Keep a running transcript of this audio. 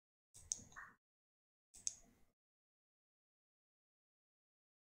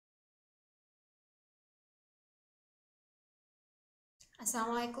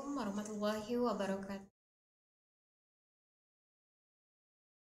Assalamualaikum warahmatullahi wabarakatuh.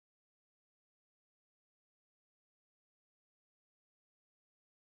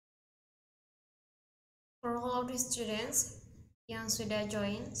 For all of the students yang sudah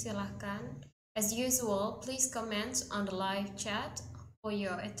join, silahkan. As usual, please comment on the live chat for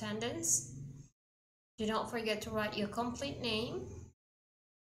your attendance. Do not forget to write your complete name.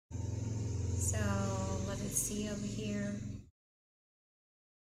 So let us see over here.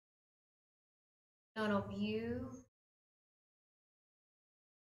 None of you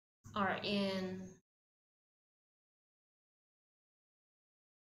are in.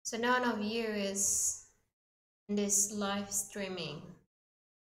 So none of you is in this live streaming.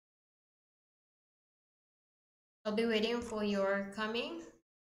 I'll be waiting for your coming.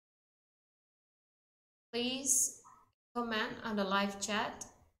 Please comment on the live chat.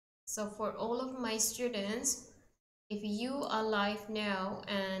 So for all of my students, if you are live now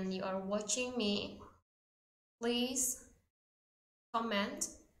and you are watching me, please comment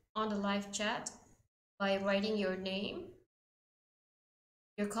on the live chat by writing your name,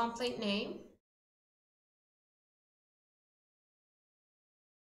 your complete name.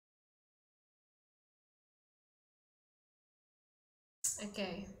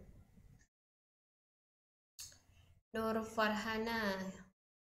 Okay. Nur Farhana.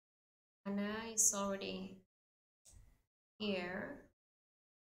 Anna is already here.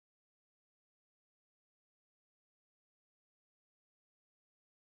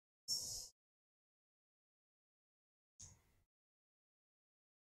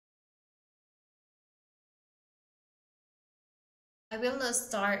 I will not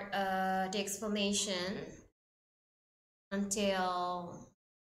start the explanation until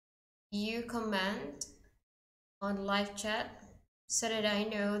you comment on live chat so that I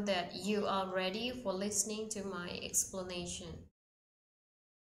know that you are ready for listening to my explanation.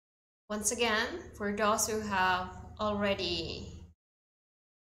 Once again, for those who have already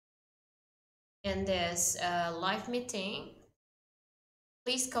in this live meeting,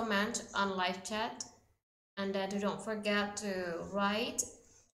 please comment on live chat and do not forget to write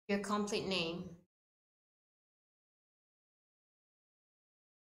your complete name.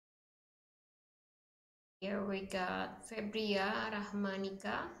 Here we got Febria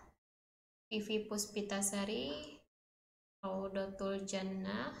Rahmanika, Vivi Puspitasari, Raudatul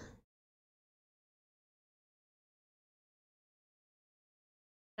Jannah,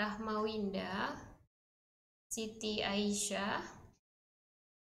 Rahmawinda, Siti Aisyah,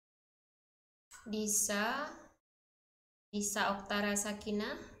 Disa Oktara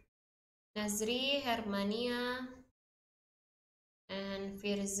Sakinah, Nazri Hermania, and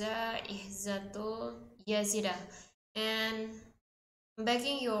Firza Ihzatul Yazida. And I'm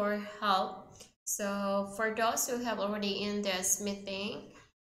begging your help. So for those who have already in this meeting,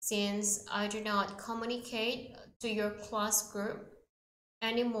 since I do not communicate to your class group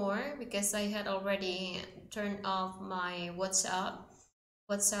anymore because I had already turned off my WhatsApp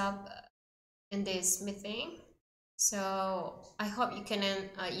in this meeting. So I hope you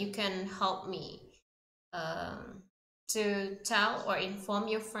can help me to tell or inform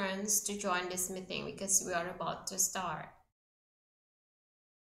your friends to join this meeting because we are about to start.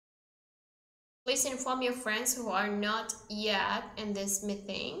 Please inform your friends who are not yet in this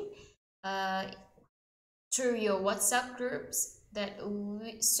meeting through your WhatsApp groups that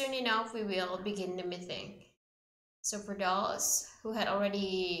soon enough we will begin the meeting. So for those who had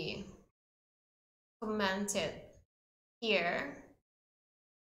already commented here,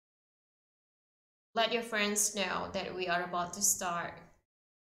 let your friends know that we are about to start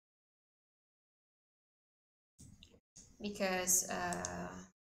because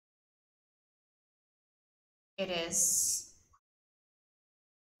it is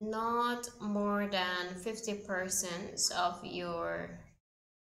not more than 50% of your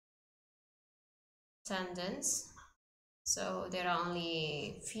attendance. So there are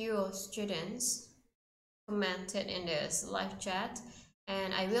only few students commented in this live chat,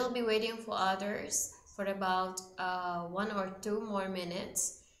 and I will be waiting for others for about 1 or 2 more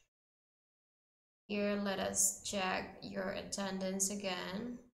minutes. Here, let us check your attendance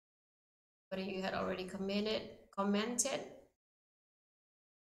again. Whether you had already commented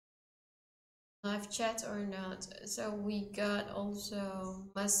live chat or not. So we got also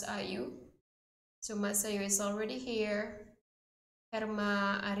Mas Ayu. So Mas Ayu is already here.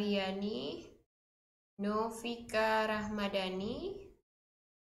 Herma Ariani, Novika Rahmadani,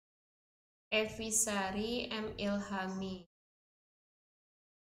 Evisari M. Ilhami.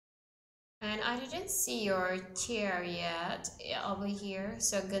 And I didn't see your chair yet over here.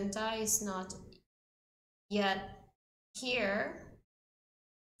 So Genta is not yet here.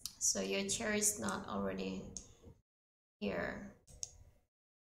 So your chair is not already here.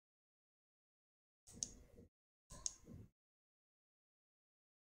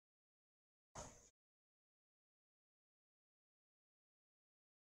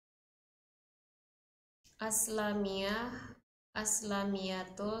 Aslamiyah,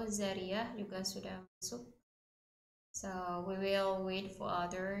 Aslamiyatul Zariyah juga sudah masuk. So we will wait for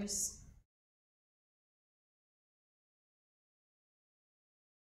others.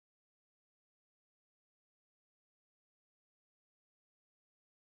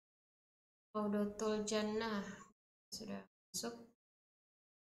 Raudatul Jannah sudah masuk.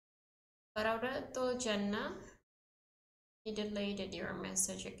 Raudatul Jannah, he deleted your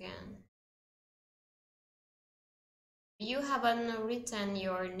message again. You haven't written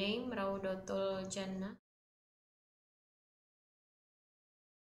your name, Raudatul Jannah.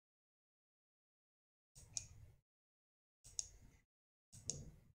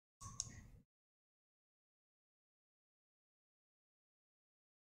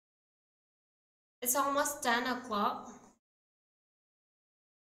 It's almost 10 o'clock.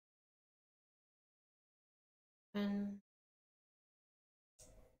 And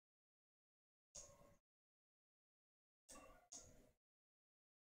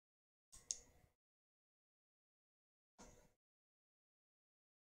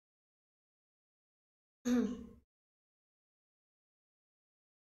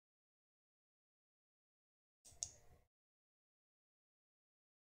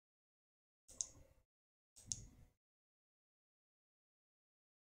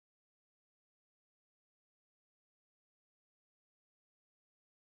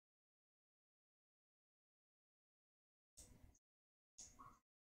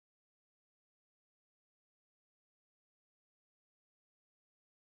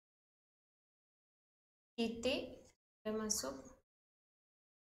titik udah masuk.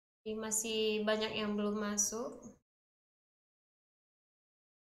 Jadi masih banyak yang belum masuk.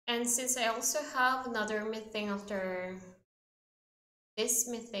 And since I also have another meeting after this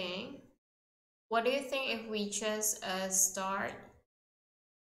meeting, what do you think if we just start?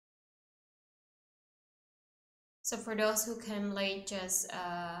 So for those who can late, just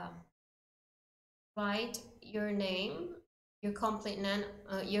write your name, your complete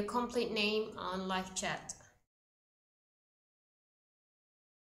name on live chat.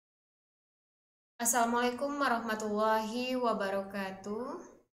 Assalamualaikum warahmatullahi wabarakatuh.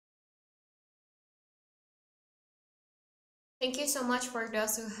 Thank you so much for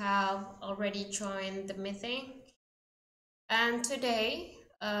those who have already joined the meeting. And today,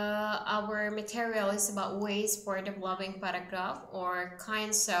 our material is about ways for developing paragraph or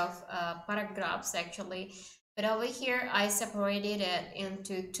kinds of paragraphs actually. But over here, I separated it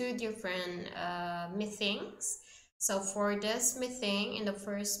into two different meetings. So for this meeting, in the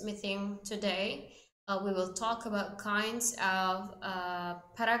first meeting today, we will talk about kinds of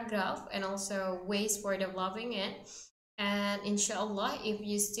paragraph and also ways for developing it. And inshallah, if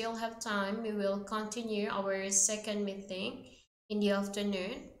you still have time, we will continue our second meeting in the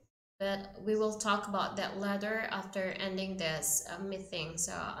afternoon. But we will talk about that later after ending this meeting.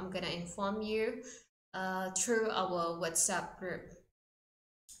 So I'm gonna inform you through our WhatsApp group.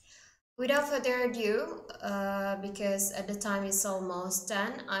 Without further ado, because at the time is almost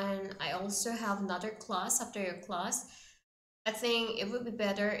done, and I also have another class after your class, I think it would be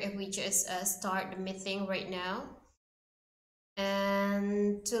better if we just start the meeting right now.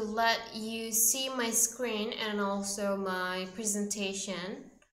 And to let you see my screen and also my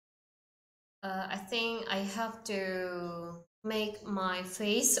presentation, I think I have to make my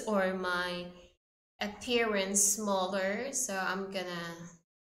face or my appearance smaller, so I'm gonna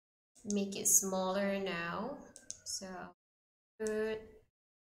make it smaller now. So put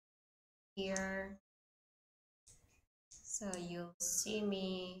here so you'll see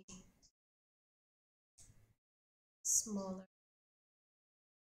me smaller.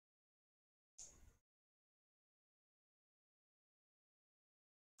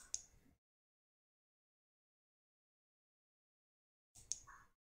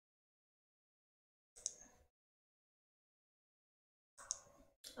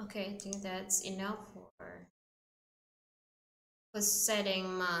 Okay, I think that's enough for setting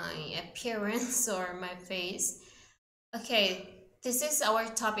my appearance or my face. Okay, this is our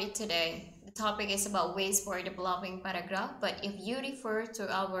topic today. The topic is about ways for developing paragraph, but if you refer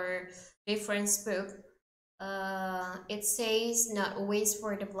to our reference book, it says not ways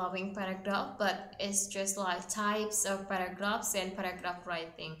for developing paragraph, but it's just like types of paragraphs and paragraph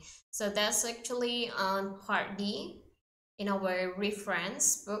writing. So that's actually on part D in our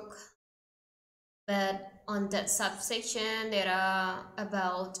reference book. But on that subsection, there are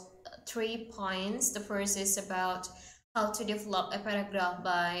about 3 points. The first is about how to develop a paragraph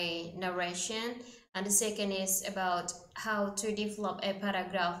by narration, and the second is about how to develop a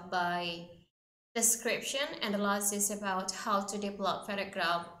paragraph by description, and the last is about how to develop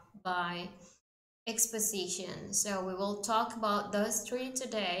paragraph by exposition. So we will talk about those 3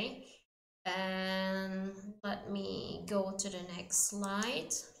 today, and let me go to the next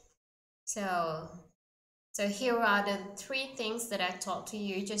slide. So here are the 3 things that I taught to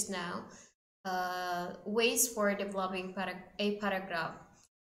you just now, ways for developing a paragraph.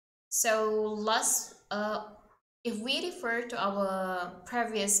 So if we refer to our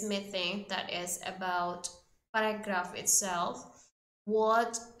previous meeting, that is about paragraph itself,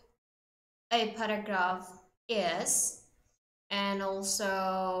 what a paragraph is, and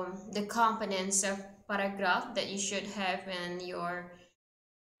also the components of paragraph that you should have in your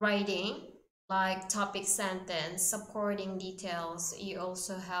writing, like topic sentence, supporting details. You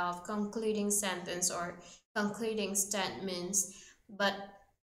also have concluding sentence or concluding statements. But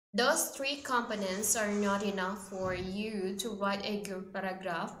those 3 components are not enough for you to write a good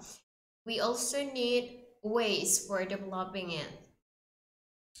paragraph. We also need ways for developing it.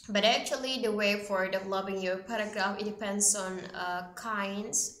 But actually, the way for developing your paragraph, it depends on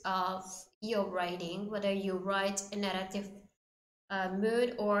kinds of your writing, whether you write a narrative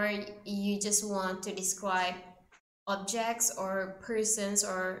mood, or you just want to describe objects or persons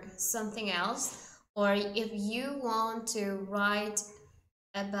or something else, or if you want to write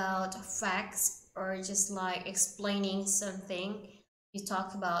about facts or just like explaining something, you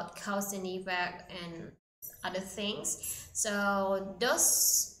talk about cause and effect and other things. So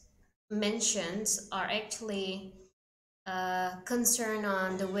those mentions are actually concerned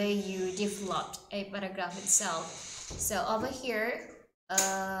on the way you developed a paragraph itself. So over here,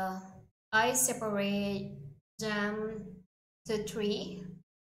 I separate them to 3.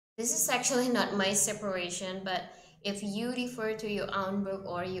 This is actually not my separation, but if you refer to your own book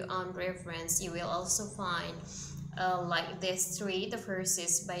or your own reference, you will also find like these 3. The first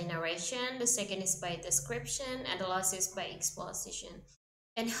is by narration, the second is by description, and the last is by exposition.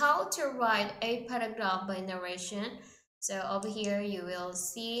 And how to write a paragraph by narration. So over here you will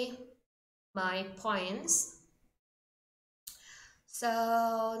see my points.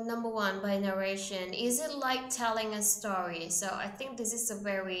 So number 1, by narration, is it like telling a story? So I think this is a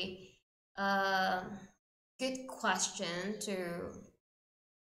very good question to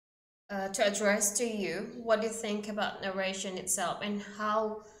address to you. What do you think about narration itself, and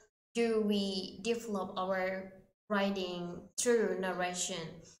how do we develop our writing through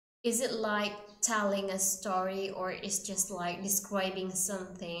narration? Is it like telling a story, or is just like describing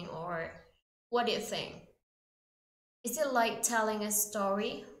something, or what do you think? Is it like telling a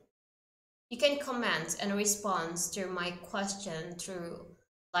story? You can comment and respond to my question through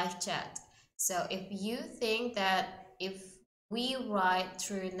live chat. So if you think that if we write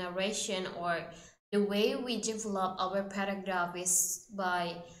through narration, or the way we develop our paragraph is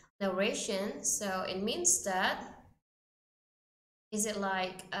by narration, so it means that, is it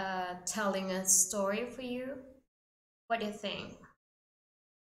like telling a story for you? What do you think?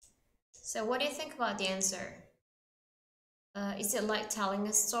 So what do you think about the answer? Is it like telling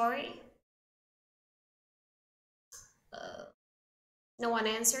a story? No one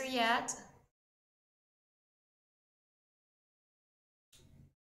answered yet.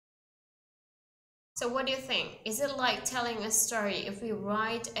 So what do you think? Is it like telling a story if we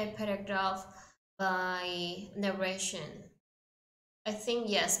write a paragraph by narration? I think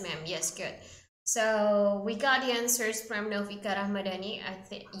yes, ma'am. Yes, good. So we got the answers from Novika Rahmadani.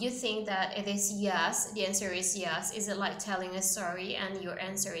 You think that it is yes. The answer is yes. Is it like telling a story? And your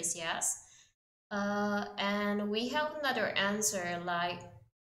answer is yes. And we have another answer, like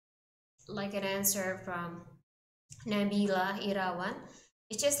an answer from Nabila Irawan.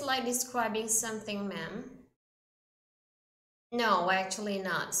 It's just like describing something, ma'am. No, actually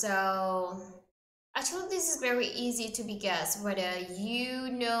not. So actually this is very easy to be guessed, whether you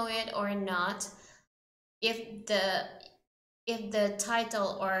know it or not. If the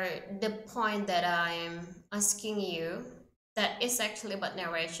title or the point that I'm asking you, that is actually about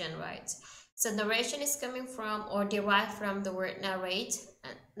narration, right? So narration is coming from or derived from the word narrate,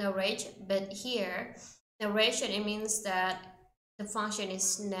 but here narration, it means that the function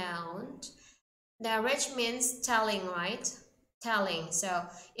is noun. Narrate means telling, right? Telling. So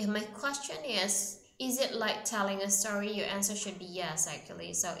if my question is it like telling a story? Your answer should be yes,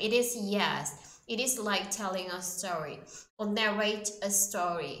 actually. So it is yes. It is like telling a story or narrate a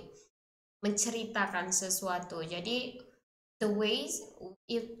story. Menceritakan sesuatu. Jadi the way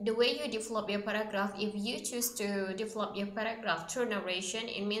you develop your paragraph, if you choose to develop your paragraph through narration,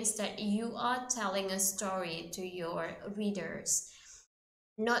 it means that you are telling a story to your readers,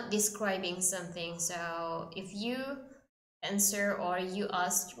 not describing something. So if you answer or you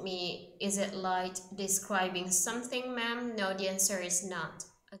ask me, is it like describing something, ma'am? No, the answer is not.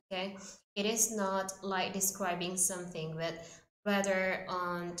 Okay, it is not like describing something, but rather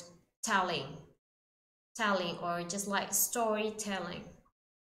on telling or just like storytelling.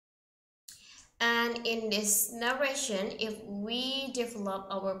 And in this narration, if we develop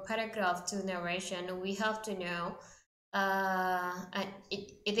our paragraph to narration, we have to know and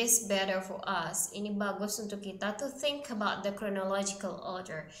it is better for us. Ini bagus untuk kita to think about the chronological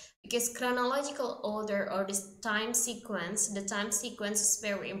order, because chronological order or this time sequence, the time sequence is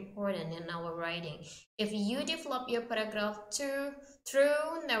very important in our writing. If you develop your paragraph through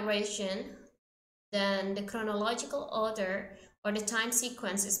narration, then the chronological order or the time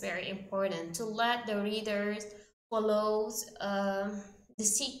sequence is very important to let the readers follows the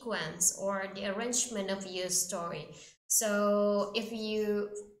sequence or the arrangement of your story. So if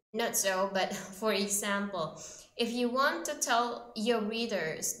you, not so, but for example, if you want to tell your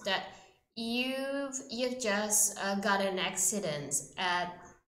readers that you've just got an accident at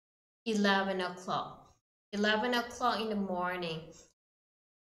 11 o'clock in the morning,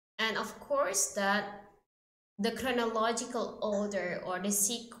 and of course that the chronological order or the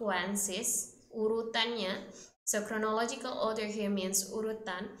sequences, urutannya. So chronological order here means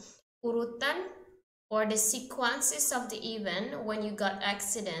urutan or the sequences of the event when you got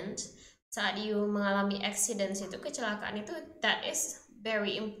accident. Saat you mengalami accident itu, kecelakaan itu, that is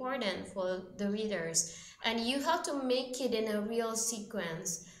very important for the readers, and you have to make it in a real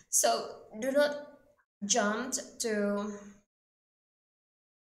sequence. So do not jump to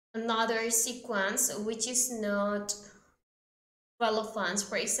another sequence which is not relevant.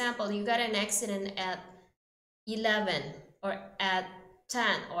 For example, you got an accident at 11 or at 10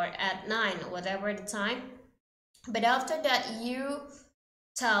 or at 9, whatever the time, but after that you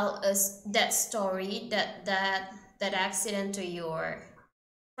tell us that story, that accident to your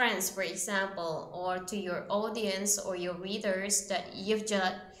friends, for example, or to your audience or your readers, that you've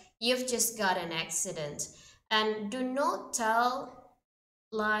just got an accident. And do not tell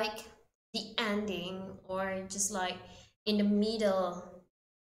like the ending or just like in the middle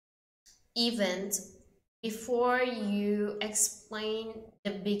event before you explain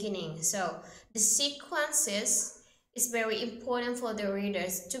the beginning. So the sequences is very important for the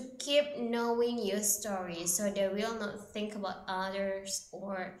readers to keep knowing your story, so they will not think about others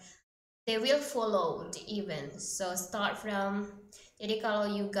or they will follow the event. So start from, jadi kalau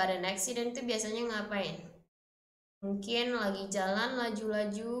you got an accident itu biasanya ngapain? Mungkin lagi jalan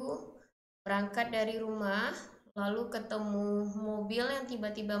laju-laju berangkat dari rumah, lalu ketemu mobil yang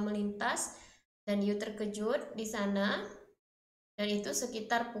tiba-tiba melintas dan you terkejut di sana, dan itu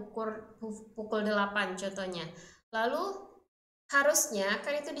sekitar pukul 8 contohnya. Lalu harusnya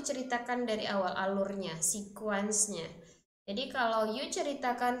kan itu diceritakan dari awal alurnya, sequence-nya. Jadi kalau you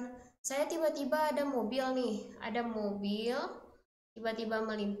ceritakan, saya tiba-tiba ada mobil nih, tiba-tiba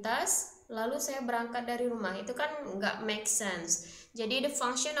melintas, lalu saya berangkat dari rumah, itu kan nggak make sense. Jadi the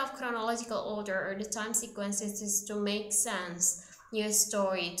function of chronological order or the time sequences is to make sense your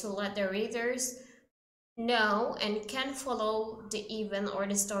story, to let the readers know and can follow the event or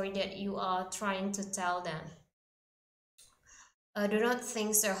the story that you are trying to tell them. Do not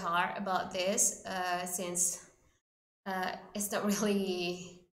think so hard about this, since it's not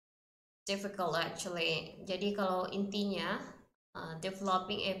really difficult actually. Jadi kalau intinya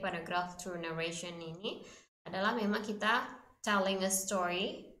developing a paragraph through narration ini adalah memang kita telling a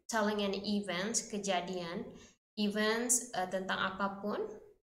story, telling an event, kejadian, events tentang apapun.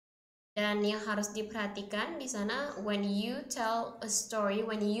 Dan yang harus diperhatikan di sana, when you tell a story,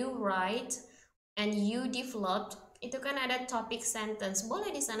 when you write and you develop, itu kan ada topic sentence.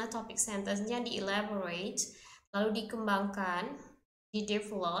 Boleh di sana topic sentence-nya di-elaborate, lalu dikembangkan,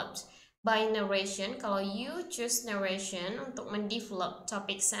 di-develop by narration. Kalau you choose narration untuk mendevelop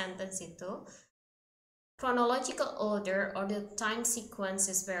topic sentence itu, chronological order or the time sequence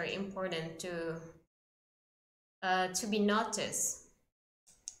is very important to be noticed.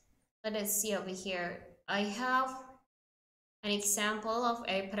 Let us see over here. I have an example of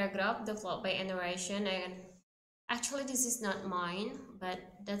a paragraph developed by a narration, and actually this is not mine, but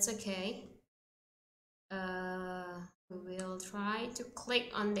that's okay. We will try to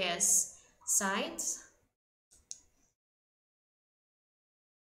click on this site.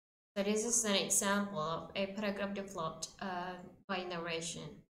 So this is an example of a paragraph developed by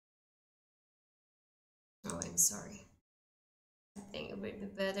narration. Oh, I'm sorry. I think it would be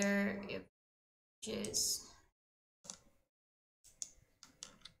better if just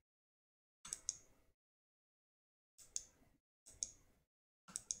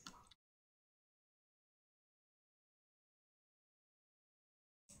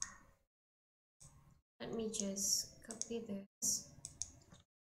let me just copy this.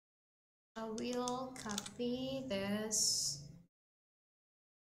 I will copy this.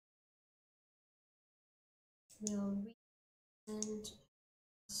 We'll and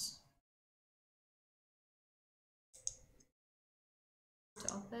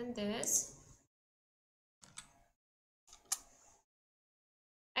to open this.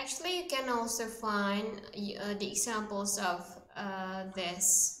 Actually, you can also find the examples of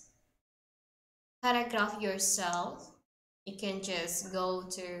this paragraph yourself. You can just go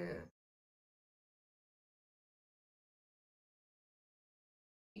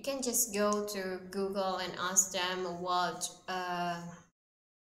to Google and ask them what a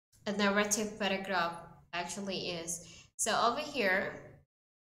narrative paragraph actually is. So over here,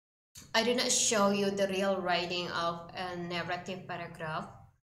 I do not show you the real writing of a narrative paragraph,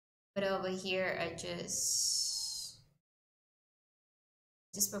 but over here I just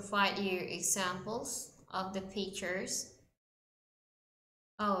provide you examples of the pictures.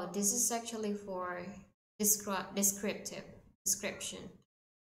 Oh, this is actually for description.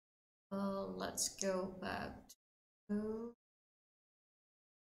 Well, let's go back to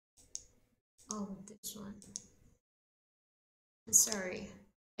this one. Sorry,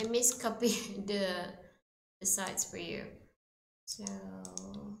 I miscopied the sites for you. So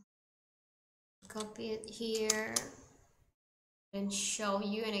copy it here and show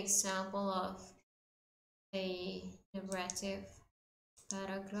you an example of a narrative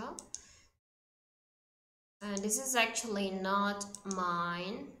paragraph. And this is actually not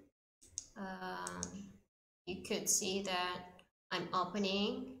mine. You could see that I'm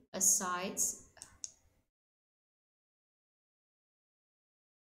opening a site.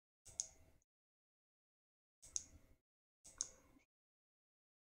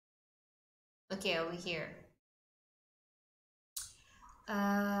 Okay, over here.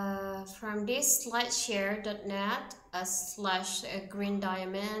 From this slideshare.net slash green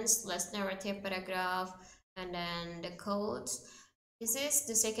diamond slash narrative paragraph and then the codes. This is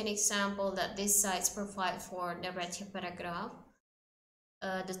the second example that these sites provide for narrative paragraph.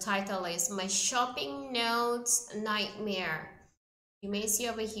 The title is My Shopping Notes Nightmare. You may see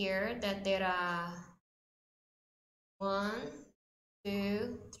over here that there are 1,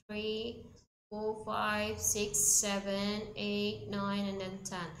 2, 3, 4, 5, 6, 7, 8, 9, and then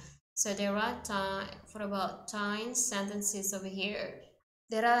 10. So there are for about 10 sentences over here.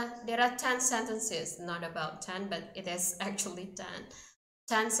 There are 10 sentences, not about 10, but it is actually 10.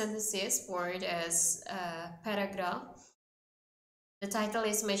 10 sentences for this paragraph. The title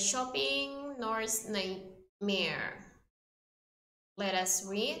is My Shopping Notes Nightmare. Let us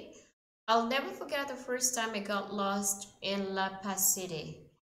read. I'll never forget the first time I got lost in La Paz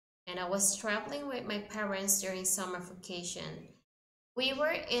City, and I was traveling with my parents during summer vacation. We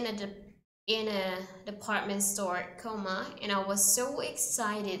were in a department store, and I was so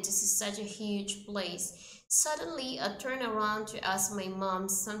excited to see such a huge place. Suddenly, I turned around to ask my mom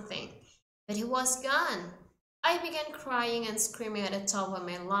something, but he was gone. I began crying and screaming at the top of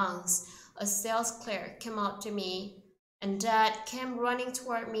my lungs. A sales clerk came up to me, and Dad came running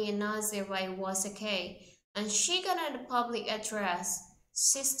toward me and asked if I was okay. And she got on the public address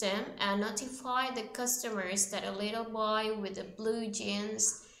system and notified the customers that a little boy with the blue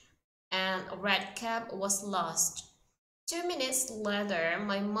jeans and a red cap was lost. 2 minutes later,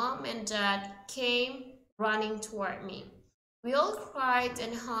 my mom and Dad came running toward me. We all cried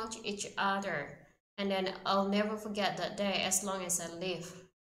and hugged each other. And then I'll never forget that day as long as I live.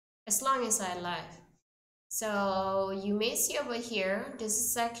 As long as I live. So you may see over here, this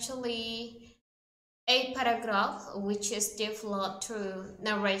is actually a paragraph which is developed through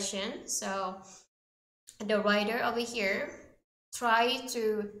narration. So the writer over here try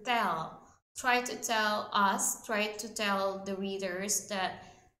to tell the readers that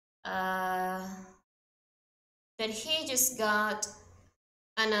that he just got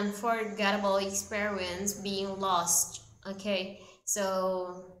an unforgettable experience being lost. Okay,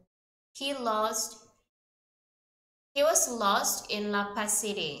 so he was lost in La Paz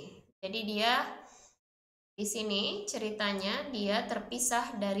City. Jadi dia di sini ceritanya dia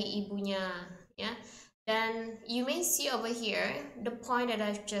terpisah dari ibunya, ya. Dan you may see over here the point that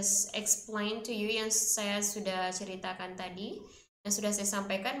I've just explained to you, yang saya sudah ceritakan tadi, yang sudah saya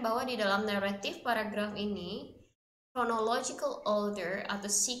sampaikan bahwa di dalam naratif paragraf ini chronological order atau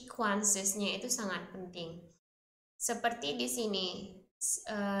sequencesnya itu sangat penting. Seperti di sini,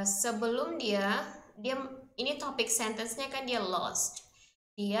 sebelum dia ini topik sentence-nya kan dia lost.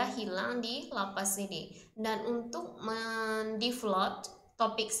 Dia hilang di lapas ini. Dan untuk mendevelop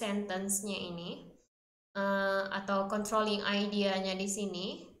topik sentence-nya ini atau controlling idea-nya di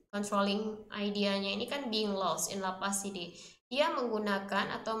sini, controlling idea-nya ini kan being lost in lapas ini. Dia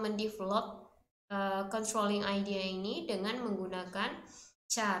menggunakan atau mendevelop controlling idea ini dengan menggunakan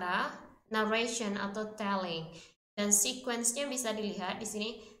cara narration atau telling. Dan sequence-nya bisa dilihat di sini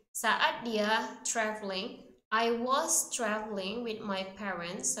saat dia traveling. I was traveling with my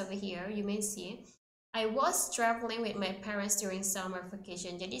parents over here. You may see I was traveling with my parents during summer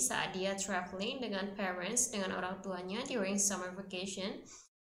vacation. Jadi saat dia traveling dengan parents, dengan orang tuanya during summer vacation,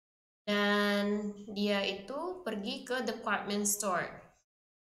 dan dia itu pergi ke department store.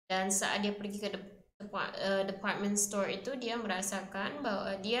 Dan saat dia pergi ke department store itu, dia merasakan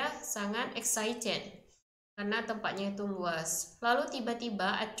bahwa dia sangat excited karena tempatnya itu luas. Lalu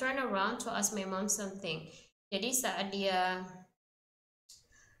tiba-tiba I turn around to ask my mom something. Jadi saat dia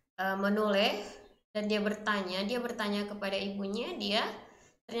menoleh dan dia bertanya kepada ibunya,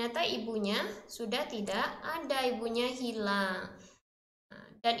 ternyata ibunya sudah tidak ada, ibunya hilang.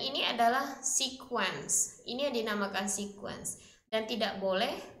 Dan ini adalah sequence. Ini yang dinamakan sequence. Dan tidak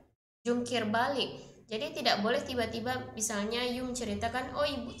boleh jungkir balik. Jadi tidak boleh tiba-tiba misalnya you menceritakan, oh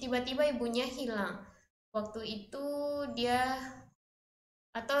tiba-tiba ibunya hilang. Waktu itu dia,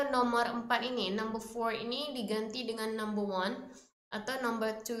 atau nomor 4 ini, number 4 ini diganti dengan number 1, atau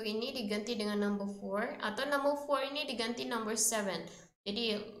number 2 ini diganti dengan number 4, atau number 4 ini diganti number 7.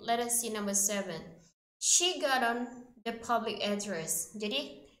 Jadi let us see number 7. She got on the public address.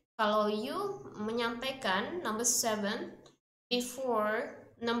 Jadi kalau you menyampaikan number 7 before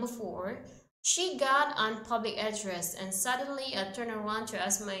number 4, she got on public address and suddenly I turned around to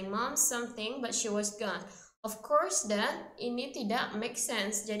ask my mom something but she was gone. Of course that ini tidak make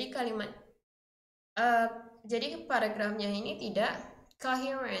sense. Jadi jadi paragrafnya ini tidak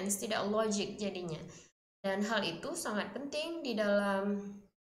coherence, tidak logic jadinya. Dan hal itu sangat penting di dalam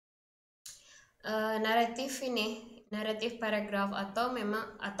naratif ini, naratif paragraf atau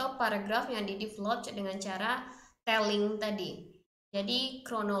paragraf yang didevelop dengan cara telling tadi. Jadi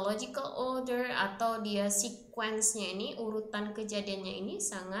chronological order atau dia sequence-nya ini, urutan kejadiannya ini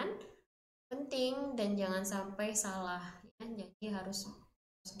sangat penting dan jangan sampai salah ya. Jadi harus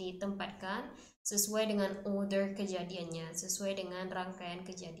ditempatkan sesuai dengan order kejadiannya, sesuai dengan rangkaian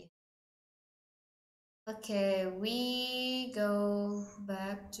kejadian. Okay, we'll go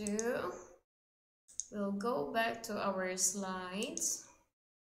back to our slides.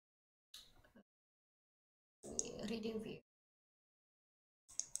 Reading view.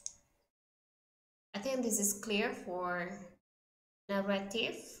 I think this is clear for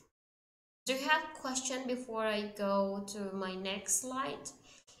narrative. Do you have question before I go to my next slide?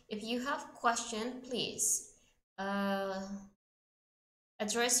 If you have question, please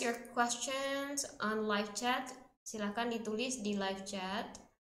address your questions on live chat. Silakan ditulis di live chat.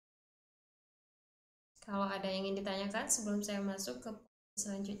 Kalau ada yang ingin ditanyakan sebelum saya masuk ke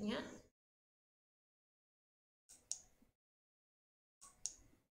selanjutnya.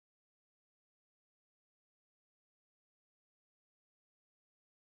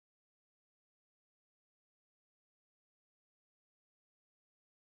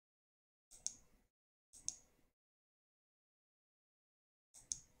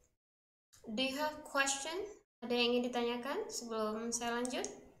 Do you have question? Ada yang ingin ditanyakan sebelum saya lanjut?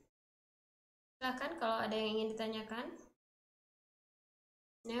 Silakan kalau ada yang ingin ditanyakan.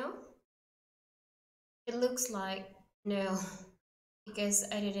 No? It looks like no, because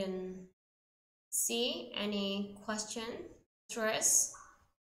I didn't see any question. Address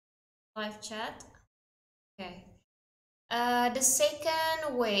live chat. Okay. The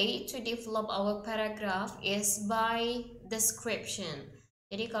second way to develop our paragraph is by description.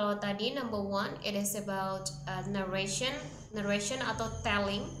 Jadi kalau tadi number 1 it is about narration atau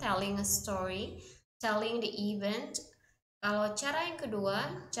telling a story, telling the event. Kalau cara yang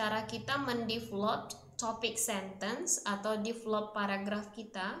kedua, cara kita mendevelop topic sentence atau develop paragraf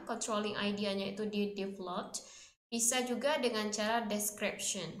kita, controlling idea-nya itu di develop, bisa juga dengan cara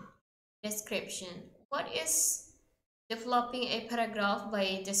description. What is developing a paragraph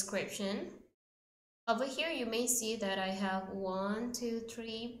by description? Over here you may see that I have 1, 2,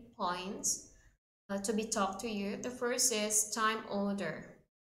 3 points to be talked to you. The first is time order.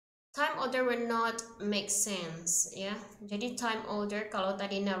 Time order will not make sense ya. Jadi time order, kalau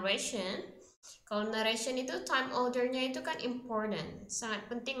tadi narration, kalau narration itu time ordernya itu kan important, sangat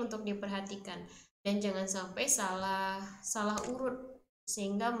penting untuk diperhatikan dan jangan sampai salah urut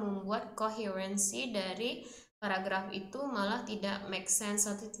sehingga membuat koherensi dari paragraf itu malah tidak make sense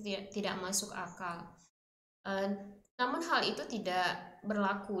atau tidak masuk akal. Namun hal itu tidak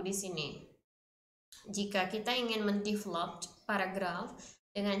berlaku di sini. Jika kita ingin mendevelop paragraf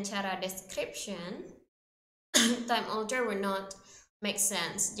dengan cara description, time order will not make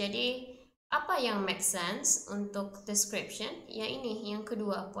sense. Jadi apa yang make sense untuk description? Ya ini yang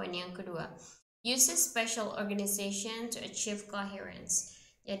kedua, poin yang kedua. Uses special organization to achieve coherence.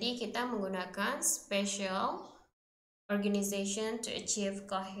 Jadi kita menggunakan special organization to achieve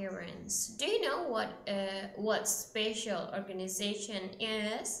coherence. Do you know what special organization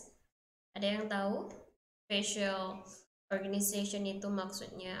is? Ada yang tahu? Special organization itu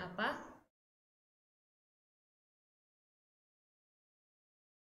maksudnya apa?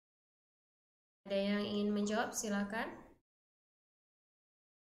 Ada yang ingin menjawab? Silakan.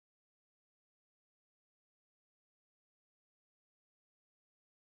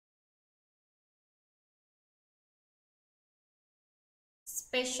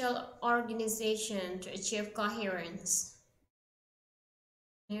 Special organization to achieve coherence.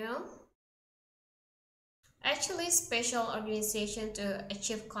 You know? Actually, special organization to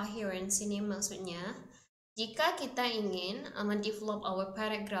achieve coherence ini maksudnya jika kita ingin mendevelop our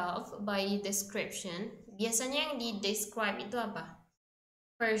paragraph by description, biasanya yang di describe itu apa?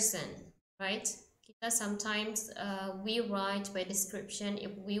 Person, right? Kita sometimes we write by description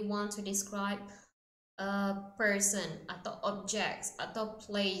if we want to describe a person atau objects atau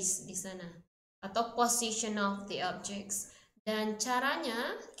place di sana atau position of the objects. Dan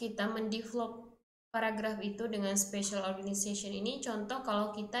caranya kita mendevelop paragraf itu dengan special organization ini, contoh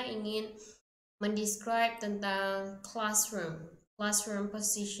kalau kita ingin mendescribe tentang classroom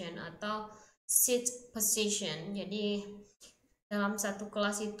position atau seat position. Jadi dalam satu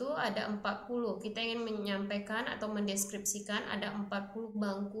kelas itu ada 40. Kita ingin menyampaikan atau mendeskripsikan ada 40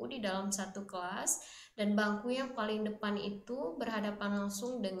 bangku di dalam satu kelas, dan bangku yang paling depan itu berhadapan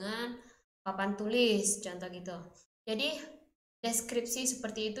langsung dengan papan tulis, contoh gitu. Jadi deskripsi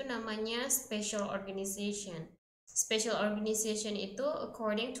seperti itu namanya special organization. Special organization itu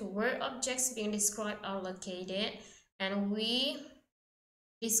according to where objects being described are located, and we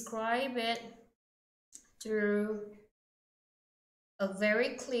describe it through a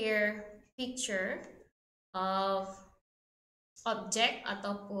very clear picture of object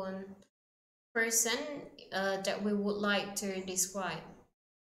ataupun person that we would like to describe.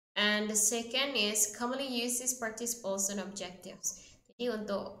 And the second is commonly uses participles and objectives. Jadi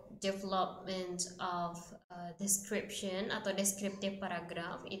untuk development of description atau descriptive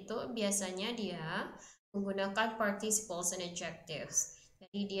paragraph itu biasanya dia menggunakan participles and adjectives.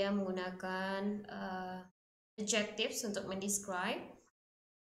 Jadi dia menggunakan adjectives untuk mendescribe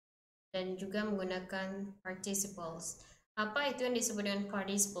dan juga menggunakan participles. Apa itu yang disebut dengan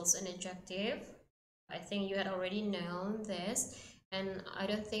participles and adjective? I think you had already known this, and I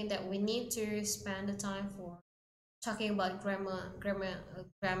don't think that we need to spend the time for talking about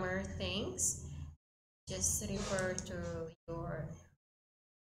grammar things. Just refer to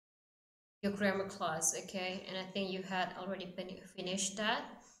your grammar class, okay? And I think you had already finished that.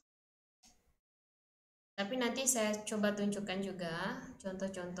 Tapi nanti saya coba tunjukkan juga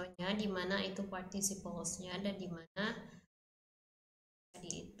contoh-contohnya di mana itu participles-nya dan di mana tadi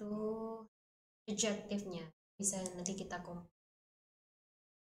itu adjective-nya. Bisa nanti kita kompletkan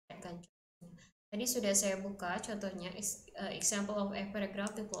contohnya. Tadi sudah saya buka contohnya, example of a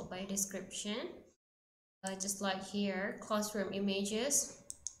paragraph developed by description. Just like here, classroom images.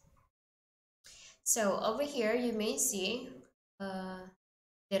 So over here you may see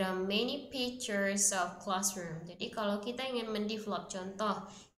there are many pictures of classroom. Jadi kalau kita ingin mendevelop contoh,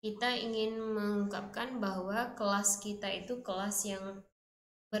 kita ingin mengungkapkan bahwa kelas kita itu kelas yang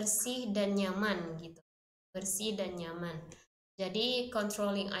bersih dan nyaman gitu. Bersih dan nyaman. Jadi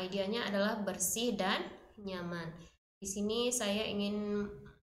controlling idenya adalah bersih dan nyaman. Di sini saya ingin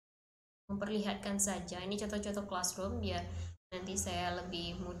memperlihatkan saja ini contoh-contoh classroom biar nanti saya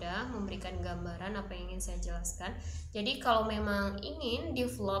lebih mudah memberikan gambaran apa yang ingin saya jelaskan. Jadi kalau memang ingin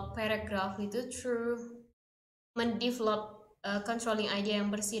develop paragraph itu through mendevelop controlling idea yang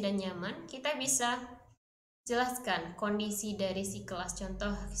bersih dan nyaman, kita bisa jelaskan kondisi dari si kelas.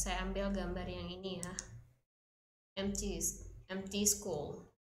 Contoh saya ambil gambar yang ini ya, empty school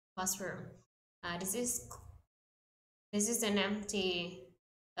classroom. This is an empty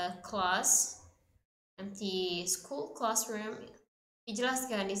class. Empty school classroom.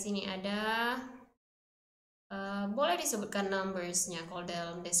 Dijelaskan di sini ada boleh disebutkan numbersnya kalau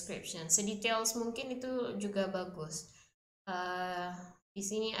dalam description. Sedetails mungkin itu juga bagus. Di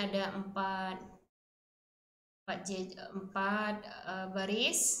sini ada 4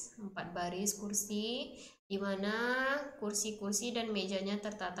 baris kursi. di mana kursi-kursi dan mejanya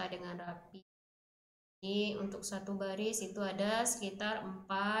tertata dengan rapi. Jadi untuk satu baris itu ada sekitar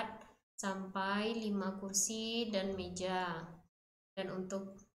 4 sampai 5 kursi dan meja. Dan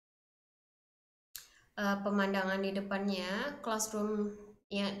untuk pemandangan di depannya, classroom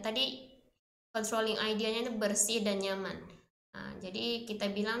ya tadi controlling idenya itu bersih dan nyaman. Nah, jadi kita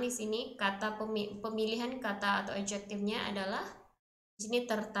bilang di sini kata pemilihan kata atau adjektifnya adalah di sini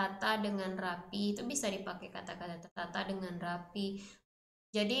tertata dengan rapi. Itu bisa dipakai kata-kata tertata dengan rapi.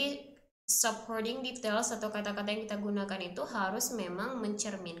 Jadi supporting details atau kata-kata yang kita gunakan itu harus memang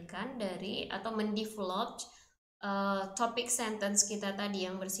mencerminkan dari atau mendevelop topik sentence kita tadi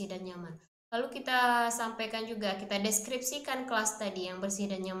yang bersih dan nyaman. Lalu kita sampaikan juga, kita deskripsikan kelas tadi yang bersih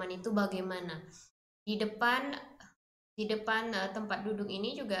dan nyaman itu bagaimana. Di depan tempat duduk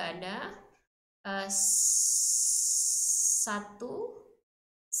ini juga ada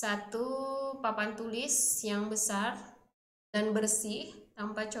satu papan tulis yang besar dan bersih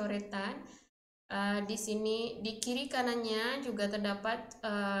tanpa coretan. Di sini di kiri kanannya juga terdapat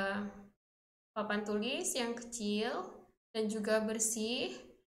papan tulis yang kecil dan juga bersih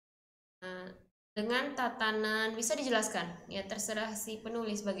dengan tatanan, bisa dijelaskan ya, terserah si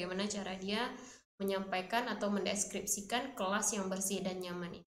penulis bagaimana cara dia menyampaikan atau mendeskripsikan kelas yang bersih dan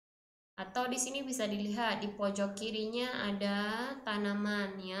nyaman ini. Atau di sini bisa dilihat di pojok kirinya ada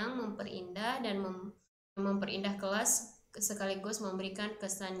tanaman yang memperindah dan memperindah kelas sekaligus memberikan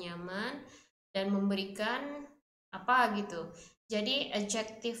kesan nyaman dan memberikan apa gitu. Jadi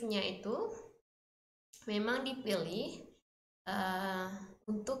adjektifnya itu memang dipilih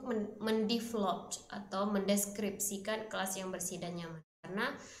untuk mendevelop atau mendeskripsikan kelas yang bersih dan nyaman, karena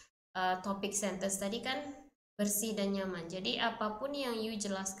topik sentence tadi kan bersih dan nyaman. Jadi apapun yang you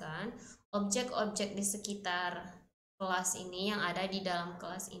jelaskan, objek-objek di sekitar kelas ini yang ada di dalam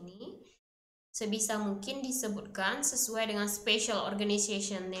kelas ini sebisa mungkin disebutkan sesuai dengan spatial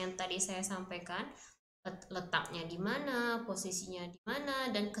organization yang tadi saya sampaikan, letaknya di mana, posisinya di mana,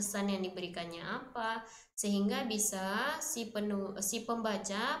 dan kesan yang diberikannya apa, sehingga bisa si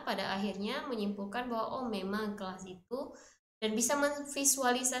pembaca pada akhirnya menyimpulkan bahwa oh memang kelas itu, dan bisa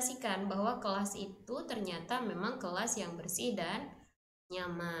memvisualisasikan bahwa kelas itu ternyata memang kelas yang bersih dan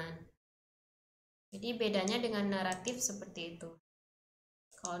nyaman. Jadi bedanya dengan naratif seperti itu.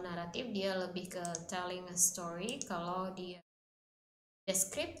 Kalau naratif dia lebih ke telling a story, kalau dia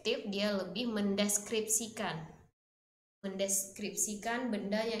deskriptif dia lebih mendeskripsikan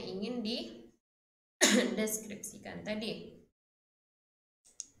benda yang ingin dideskripsikan tadi.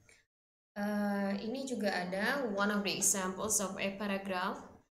 Ini juga ada one of the examples of a paragraph.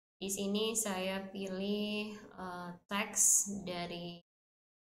 Di sini saya pilih teks dari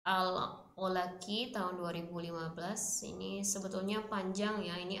Al-Olaki tahun 2015. Ini sebetulnya panjang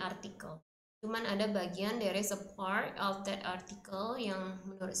ya, ini artikel. Cuman ada bagian, there is a part of that article yang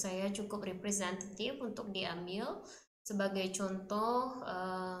menurut saya cukup representatif untuk diambil sebagai contoh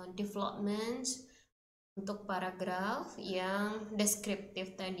development untuk paragraf yang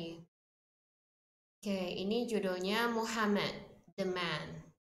deskriptif tadi. Oke, ini judulnya Muhammad, the man.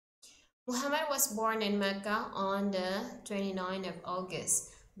 Muhammad was born in Mecca on the 29th of August,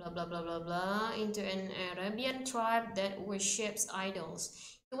 blah blah blah blah blah, into an Arabian tribe that worships idols.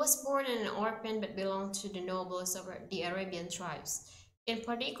 He was born in an orphan but belonged to the nobles of the Arabian tribes. In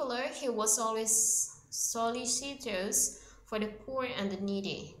particular, he was always solicitous for the poor and the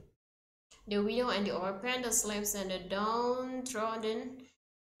needy, the widow and the orphan, the slaves and the downtrodden.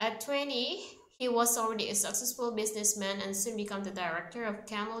 At 20, he was already a successful businessman and soon became the director of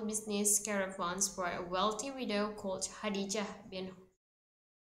camel business caravans for a wealthy widow called Khadijah bin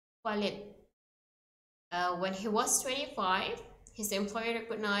Khalid. When he was 25, his employer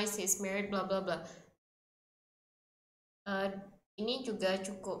recognized his merit, blah blah blah. Ini juga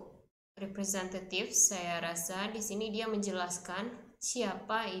cukup representatif saya rasa. Di sini dia menjelaskan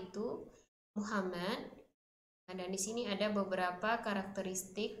siapa itu Muhammad. Dan di sini ada beberapa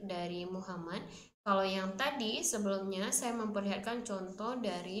karakteristik dari Muhammad. Kalau yang tadi sebelumnya saya memperlihatkan contoh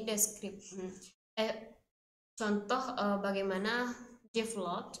dari contoh bagaimana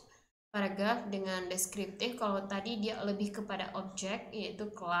develop paragraf dengan deskriptif. Kalau tadi dia lebih kepada objek,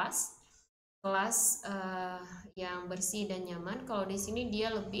 yaitu kelas yang bersih dan nyaman. Kalau di sini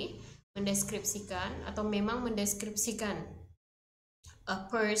dia lebih mendeskripsikan atau memang mendeskripsikan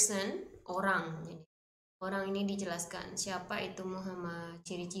a person, orang. Jadi orang ini dijelaskan siapa itu Muhammad,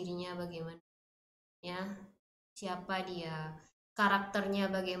 ciri-cirinya bagaimana, ya, siapa dia, karakternya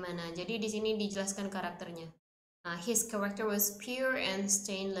bagaimana. Jadi di sini dijelaskan karakternya. His character was pure and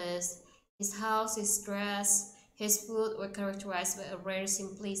stainless. His house, his dress, his food were characterized by a rare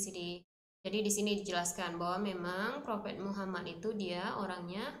simplicity. Jadi di sini dijelaskan bahwa memang Prophet Muhammad itu dia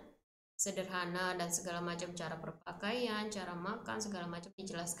orangnya sederhana dan segala macam cara berpakaian, cara makan, segala macam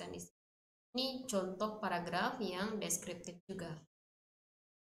dijelaskan di sini. Ini contoh paragraf yang deskriptif juga.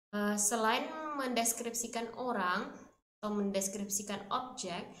 Selain mendeskripsikan orang atau mendeskripsikan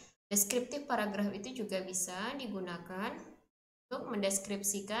objek, deskriptif paragraf itu juga bisa digunakan untuk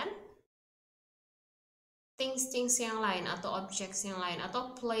mendeskripsikan things yang lain atau objects yang lain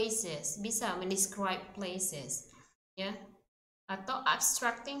atau places, bisa mendescribe places ya, atau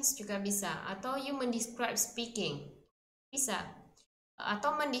abstract things juga bisa, atau you mendescribe speaking bisa,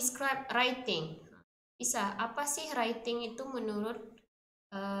 atau mendescribe writing bisa. Apa sih writing itu menurut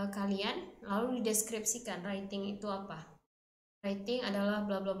kalian, lalu dideskripsikan writing itu apa. Writing adalah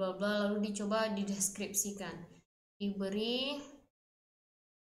bla bla bla bla, lalu dicoba dideskripsikan,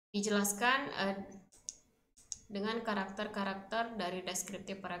 dijelaskan dengan karakter-karakter dari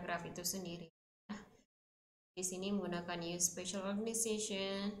deskriptif paragraf itu sendiri. Nah, di sini menggunakan use special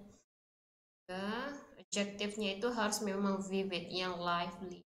organization. Adjektifnya itu harus memang vivid, yang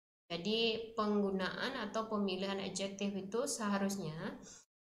lively. Jadi penggunaan atau pemilihan adjektif itu seharusnya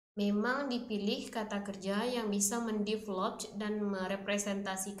memang dipilih kata kerja yang bisa mendevelop dan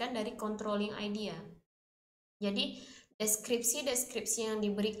merepresentasikan dari controlling idea. Jadi deskripsi-deskripsi yang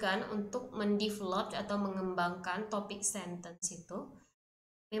diberikan untuk mendevelop atau mengembangkan topik sentence itu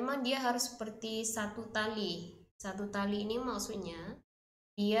memang dia harus seperti satu tali. Satu tali ini maksudnya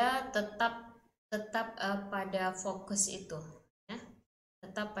dia tetap pada fokus itu ya.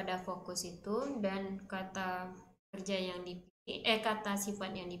 Tetap pada fokus itu, dan kata kerja yang dipilih kata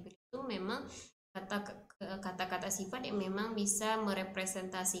sifat yang dipilih itu memang kata-kata sifat yang memang bisa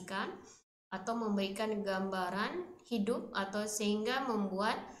merepresentasikan atau memberikan gambaran hidup, atau sehingga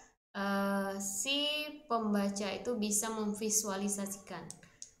membuat si pembaca itu bisa memvisualisasikan.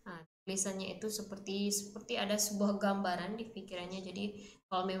 Nah, tulisannya itu seperti ada sebuah gambaran di pikirannya. Jadi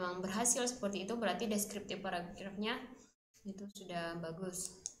kalau memang berhasil seperti itu, berarti deskriptif paragrafnya itu sudah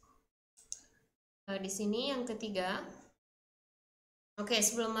bagus. Di sini yang ketiga. Oke,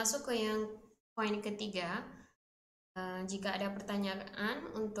 sebelum masuk ke yang poin ketiga, jika ada pertanyaan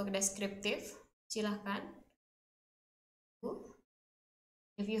untuk deskriptif, silahkan.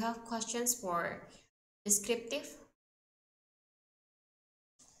 If you have questions for descriptive.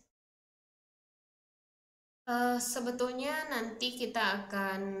 Sebetulnya nanti kita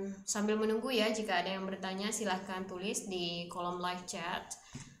akan sambil menunggu ya, jika ada yang bertanya silahkan tulis di kolom live chat.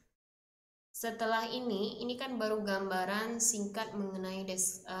 Setelah ini kan baru gambaran singkat mengenai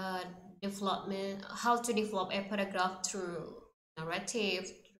development, how to develop a paragraph through narrative,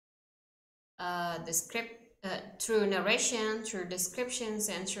 through narration, through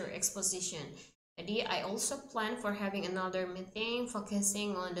descriptions, and through exposition. Jadi I also plan for having another meeting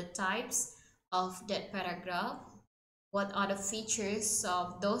focusing on the types of that paragraph, what are the features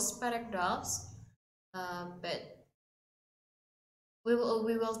of those paragraphs, but we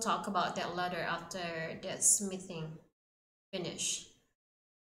will talk about that later after this meeting finish.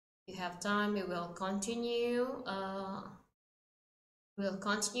 If you have time, we will continue. We'll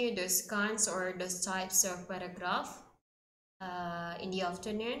continue those kinds or those types of paragraph in the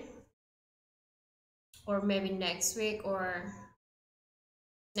afternoon, or maybe next week, or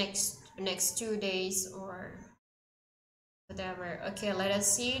next 2 days, or whatever. Okay, let us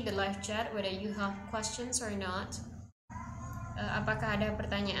see the live chat whether you have questions or not. Apakah ada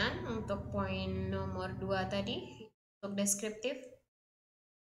pertanyaan untuk poin nomor 2 tadi, untuk deskriptif?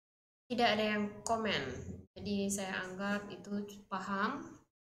 Tidak ada yang komen, jadi saya anggap itu paham.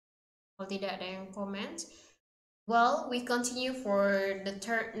 Kalau tidak ada yang komen, well, we continue for the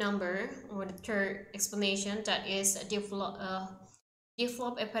third number, or the third explanation, that is develop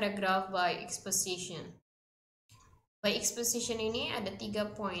a paragraph by exposition. By exposition ini ada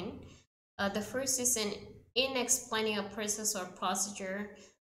 3 poin. The first is in explaining a process or procedure,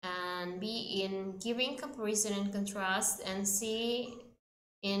 and B in giving comparison and contrast, and C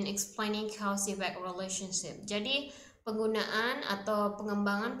in explaining cause-effect relationship. Jadi penggunaan atau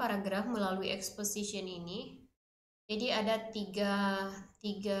pengembangan paragraf melalui exposition ini, jadi ada tiga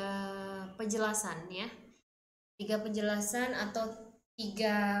penjelasan ya, 3 penjelasan atau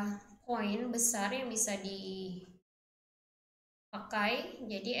 3 poin besar yang bisa dipakai.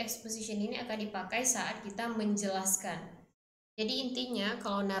 Jadi exposition ini akan dipakai saat kita menjelaskan. Jadi intinya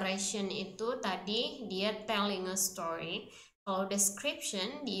kalau narration itu tadi dia telling a story, kalau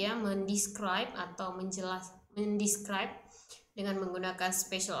description dia mendescribe atau mendescribe dengan menggunakan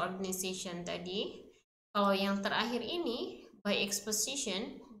special organization tadi. Kalau yang terakhir ini by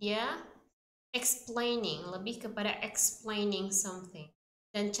exposition dia explaining, lebih kepada explaining something.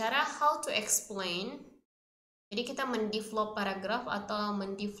 Dan cara how to explain, jadi kita mendevelop paragraf atau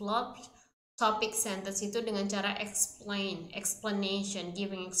mendevelop topic sentence itu dengan cara explanation,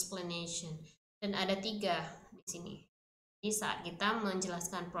 giving explanation. Dan ada 3 di sini. Jadi saat kita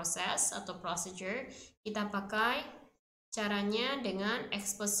menjelaskan proses atau procedure, kita pakai caranya dengan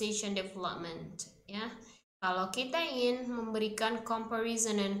exposition development, ya. Kalau kita ingin memberikan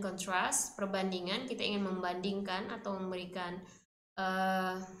comparison and contrast, perbandingan, kita ingin membandingkan atau memberikan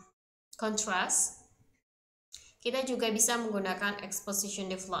contrast, kita juga bisa menggunakan exposition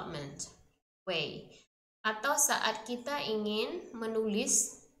development way. Atau saat kita ingin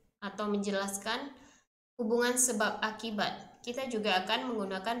menulis atau menjelaskan hubungan sebab akibat, kita juga akan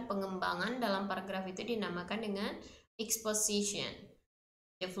menggunakan pengembangan dalam paragraf itu dinamakan dengan exposition.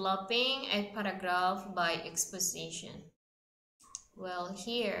 Developing a paragraph by exposition. Well,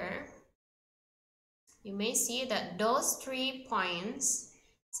 here you may see that those 3 points,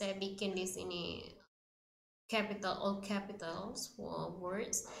 saya bikin di sini capital, all capitals for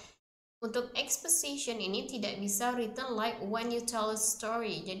words. Untuk exposition ini tidak bisa written like when you tell a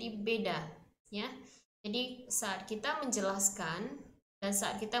story, jadi beda, ya. Jadi saat kita menjelaskan dan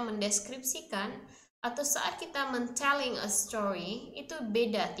saat kita mendeskripsikan atau saat kita mentelling a story, itu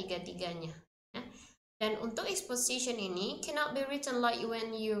beda tiga-tiganya, ya. Dan untuk exposition ini cannot be written like when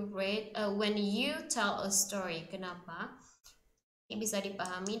you tell a story. Kenapa? Ini bisa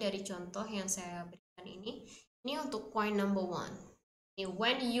dipahami dari contoh yang saya berikan ini. Ini untuk point number 1.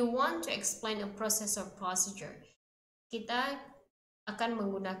 When you want to explain a process or procedure, kita akan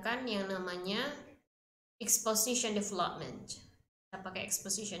menggunakan yang namanya exposition development. Kita pakai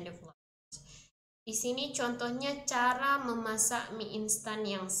exposition development. Di sini contohnya cara memasak mie instan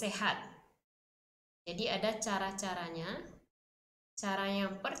yang sehat. Jadi ada cara-caranya. Cara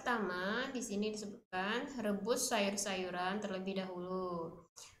yang pertama di sini disebutkan rebus sayur-sayuran terlebih dahulu.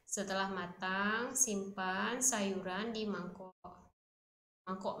 Setelah matang, simpan sayuran di mangkok.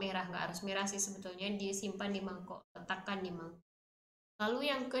 Mangkok merah, nggak harus merah sih sebetulnya, disimpan di mangkok, letakkan di mangkok. Lalu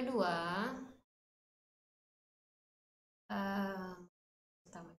yang kedua,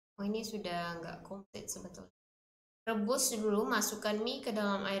 ini sudah nggak komplit sebetulnya. Rebus dulu, masukkan mie ke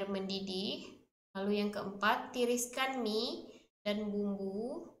dalam air mendidih. Lalu yang keempat, tiriskan mie dan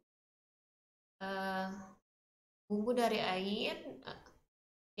bumbu dari air.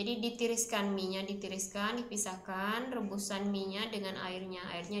 Jadi ditiriskan mie-nya, dipisahkan, rebusan mie-nya dengan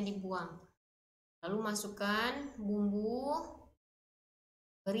airnya dibuang. Lalu masukkan bumbu,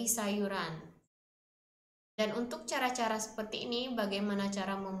 beri sayuran. Dan untuk cara-cara seperti ini, bagaimana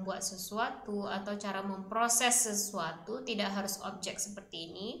cara membuat sesuatu atau cara memproses sesuatu, tidak harus objek seperti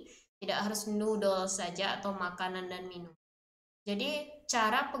ini. Tidak harus noodle saja atau makanan dan minum. Jadi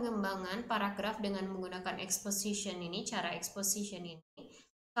cara pengembangan paragraf dengan menggunakan exposition ini, cara exposition ini,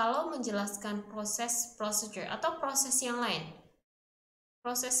 kalau menjelaskan proses, procedure, atau proses yang lain.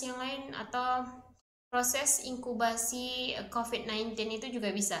 Proses yang lain atau proses inkubasi COVID-19 itu juga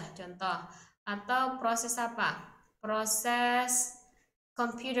bisa, contoh. Atau proses apa? Proses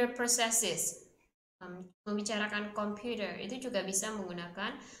computer processes. Membicarakan komputer itu juga bisa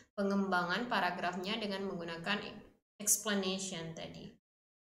menggunakan pengembangan paragrafnya dengan menggunakan explanation tadi,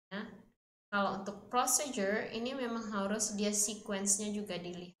 ya. Kalau untuk procedure ini memang harus dia sequence-nya juga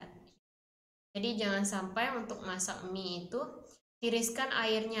dilihat. Jadi jangan sampai untuk masak mie itu tiriskan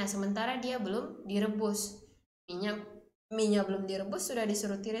airnya sementara dia belum direbus. Mie-nya belum direbus sudah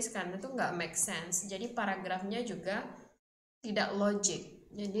disuruh tiriskan, itu nggak make sense. Jadi paragrafnya juga tidak logik.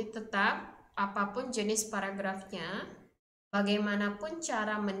 Jadi tetap apapun jenis paragrafnya, bagaimanapun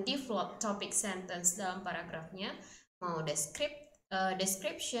cara mendevelop topic sentence dalam paragrafnya, mau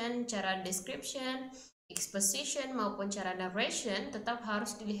description, cara description, exposition maupun cara narration, tetap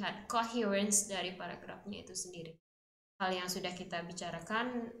harus dilihat coherence dari paragrafnya itu sendiri. Hal yang sudah kita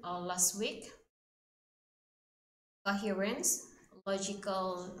bicarakan last week, coherence,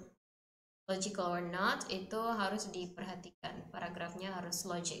 logical or not, itu harus diperhatikan. Paragrafnya harus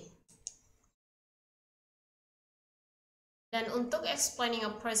logic. Dan untuk explaining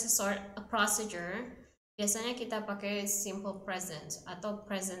a process or a procedure, biasanya kita pakai simple present atau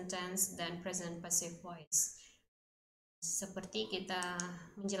present tense dan present passive voice. Seperti kita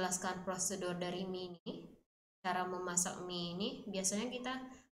menjelaskan prosedur dari mie ini, cara memasak mie ini, biasanya kita,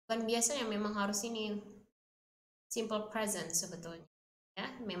 bukan biasanya, memang harus ini simple present sebetulnya,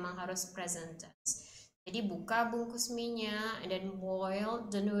 ya, memang harus present tense. Jadi buka bungkus mie-nya and then boil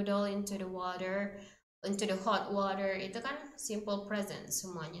the noodle into the hot water, itu kan simple present,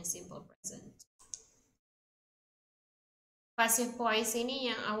 semuanya simple present. Passive voice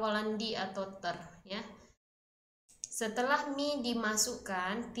ini yang awalan di atau ter, ya. Setelah mie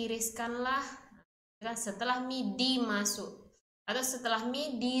dimasukkan, tiriskanlah. Setelah mie dimasuk atau setelah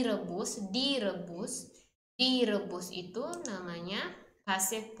mie direbus itu namanya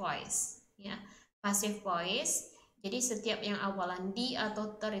passive voice, ya. Passive voice. Jadi setiap yang awalan di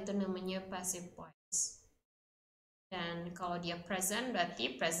atau ter itu namanya passive voice. Dan kalau dia present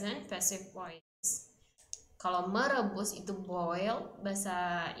berarti present passive voice. Kalau merebus itu boil,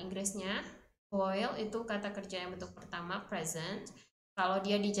 bahasa Inggrisnya. Boil itu kata kerja yang bentuk pertama, present. Kalau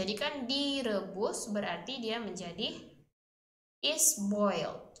dia dijadikan direbus berarti dia menjadi is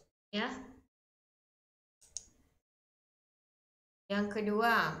boiled, ya. Yang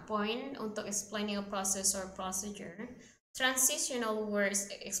kedua, point untuk explaining a process or procedure, transitional words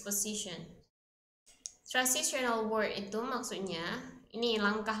exposition. Transitional word itu maksudnya ini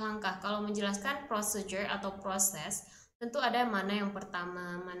langkah-langkah. Kalau menjelaskan procedure atau proses, tentu ada mana yang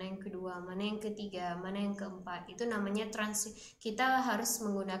pertama, mana yang kedua, mana yang ketiga, mana yang keempat. Itu namanya kita harus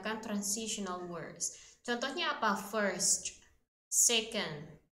menggunakan transitional words. Contohnya apa? First, second,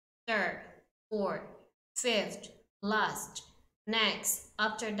 third, fourth, fifth, last, next,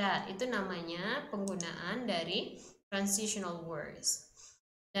 after that. Itu namanya penggunaan dari transitional words.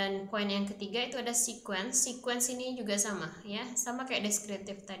 Dan poin yang ketiga itu ada sequence. Sequence ini juga sama, ya, sama kayak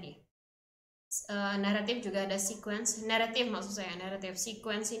deskriptif tadi. Naratif juga ada sequence. Naratif maksud saya, naratif.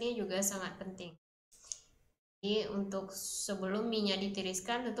 Sequence ini juga sangat penting. Jadi untuk sebelum mie-nya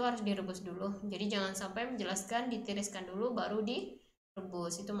ditiriskan tentu harus direbus dulu. Jadi jangan sampai menjelaskan ditiriskan dulu baru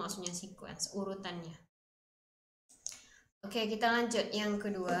direbus. Itu maksudnya sequence, urutannya. Oke, kita lanjut yang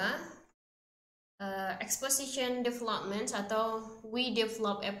kedua. Exposition development atau we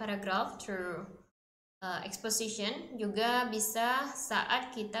develop a paragraph through exposition juga bisa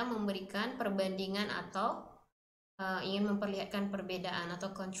saat kita memberikan perbandingan atau ingin memperlihatkan perbedaan atau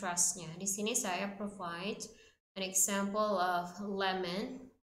kontrasnya. Di sini saya provide an example of lemon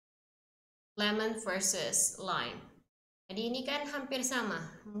versus lime. Jadi ini kan hampir sama.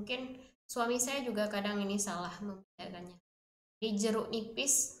 Mungkin suami saya juga kadang ini salah membedakannya. Di jeruk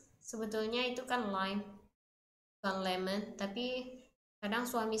nipis sebetulnya itu kan lime, bukan lemon, tapi kadang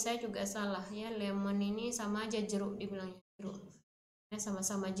suami saya juga salah, ya. Lemon ini sama aja jeruk, dibilangnya jeruk, ya,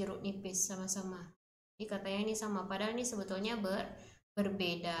 sama-sama jeruk nipis, sama-sama. Jadi katanya ini sama, padahal ini sebetulnya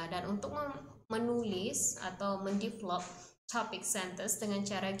berbeda. Dan untuk menulis atau mendevelop topic sentence dengan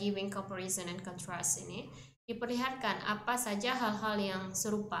cara giving comparison and contrast ini diperlihatkan apa saja hal-hal yang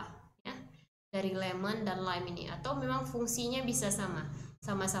serupa, ya, dari lemon dan lime ini, atau memang fungsinya bisa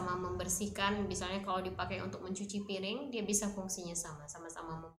sama-sama membersihkan. Misalnya kalau dipakai untuk mencuci piring, dia bisa fungsinya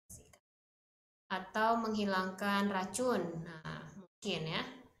sama-sama membersihkan. Atau menghilangkan racun, nah mungkin, ya.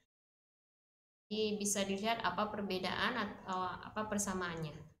 Jadi bisa dilihat apa perbedaan atau apa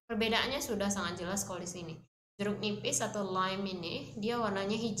persamaannya. Perbedaannya sudah sangat jelas kalau di sini. Jeruk nipis atau lime ini dia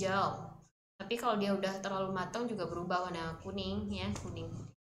warnanya hijau, tapi kalau dia udah terlalu matang juga berubah warna kuning, ya, kuning.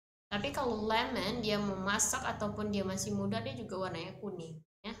 Tapi kalau lemon dia memasak ataupun dia masih muda, dia juga warnanya kuning,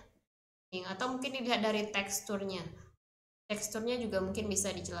 ya. Atau mungkin dilihat dari teksturnya. Teksturnya juga mungkin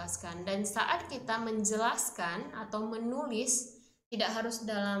bisa dijelaskan. Dan saat kita menjelaskan atau menulis, tidak harus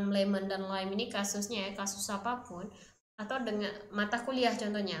dalam lemon dan lime ini kasusnya, ya, kasus apapun, atau dengan mata kuliah,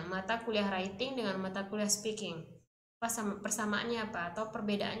 contohnya mata kuliah writing dengan mata kuliah speaking, persamaannya apa atau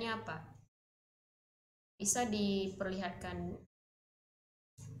perbedaannya apa, bisa diperlihatkan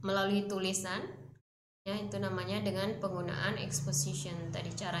melalui tulisan, ya. Itu namanya dengan penggunaan exposition tadi,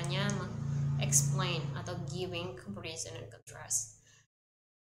 caranya explain atau giving comparison and contrast.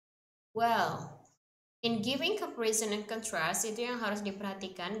 Well, in giving comparison and contrast itu yang harus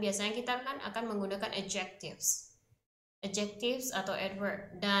diperhatikan, biasanya kita kan akan menggunakan adjectives atau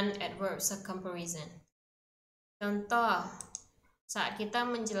adverb dan adverbs of comparison. Contoh saat kita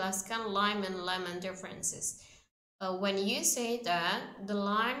menjelaskan lime and lemon differences. When you say that the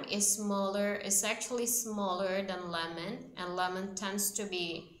lime is actually smaller than lemon, and lemon tends to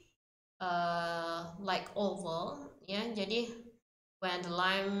be like oval, ya. Jadi when the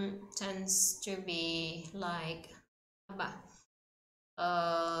lime tends to be like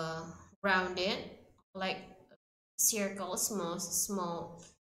rounded, like circle, small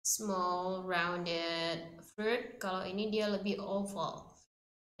rounded fruit. Kalau ini dia lebih oval,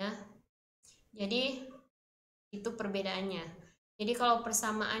 ya. Jadi itu perbedaannya. Jadi kalau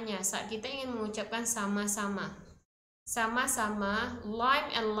persamaannya, saat kita ingin mengucapkan sama-sama, lime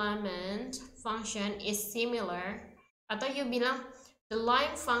and lemon function is similar, atau you bilang the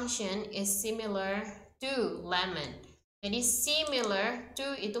lime function is similar to lemon. Jadi similar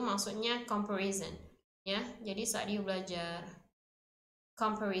to itu maksudnya comparison, ya. Jadi saat you belajar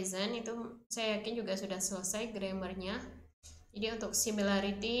comparison itu saya yakin juga sudah selesai grammarnya. Jadi untuk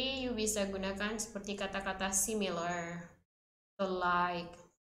similarity you bisa gunakan seperti kata-kata similar, alike,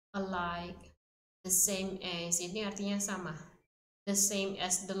 the same as, ini artinya sama. The same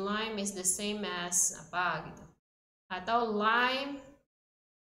as, the lime is the same as apa gitu. Atau lime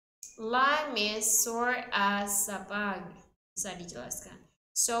is sore as apa, bisa dijelaskan.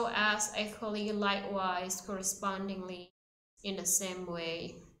 So as, equally, likewise, correspondingly, in the same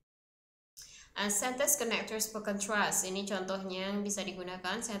way. And sentence connectors for contrast, ini contohnya yang bisa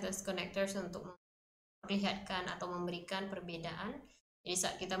digunakan sentence connectors untuk memperlihatkan atau memberikan perbedaan. Jadi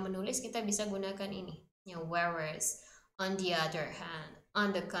saat kita menulis kita bisa gunakan ini, whereas, on the other hand,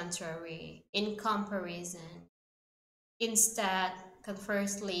 on the contrary, in comparison, instead,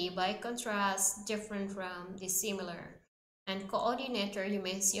 conversely, by contrast, different from, dissimilar. And coordinator, you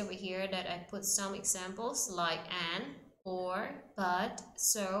may see over here that I put some examples like and, or, but,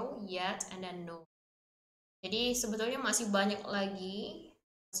 so, yet, and then no. Jadi sebetulnya masih banyak lagi,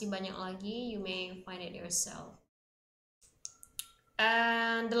 you may find it yourself.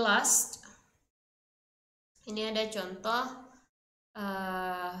 And the last, ini ada contoh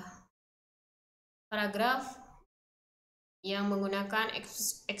paragraf yang menggunakan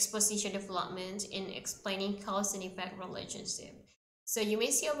exposition development in explaining cause and effect relationship. So you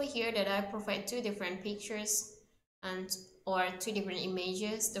may see over here that I provide two different pictures or two different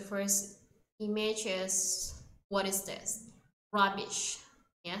images. The first image is, what is this? Rubbish,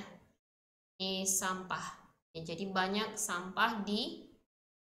 ya. Ini sampah. Ya, jadi banyak sampah di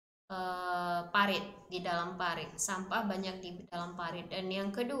parit, di dalam parit. Sampah banyak di dalam parit. Dan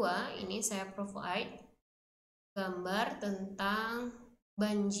yang kedua, ini saya provide gambar tentang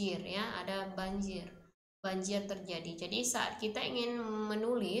banjir, ya. Ada banjir terjadi. Jadi saat kita ingin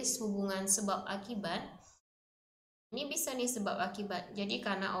menulis hubungan sebab akibat, ini bisa nih sebab akibat. Jadi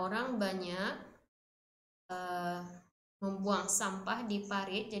karena orang banyak membuang sampah di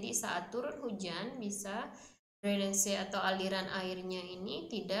parit, jadi saat turun hujan bisa drainase atau aliran airnya ini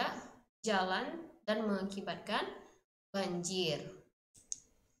tidak jalan dan mengakibatkan banjir.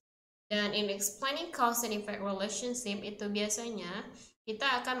 Dan in explaining cause and effect relationship itu biasanya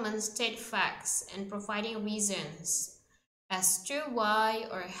kita akan men-state facts and providing reasons as to why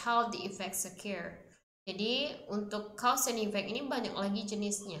or how the effects occur. Jadi untuk cause and effect ini banyak lagi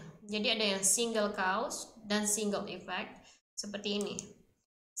jenisnya. Jadi ada yang single cause dan single effect seperti ini.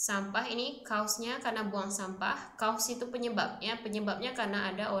 Sampah ini cause-nya karena buang sampah. Cause itu penyebabnya. Penyebabnya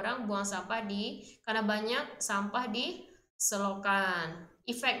karena ada orang buang sampah karena banyak sampah di selokan.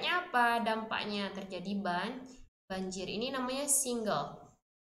 Efeknya apa? Dampaknya terjadi banjir. Ini namanya single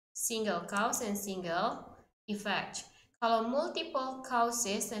cause and single effect. Kalau multiple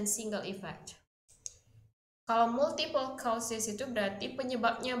causes and single effect. Kalau multiple causes itu berarti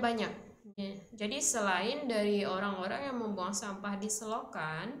penyebabnya banyak. Jadi selain dari orang-orang yang membuang sampah di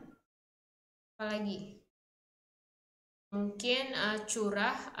selokan, apalagi mungkin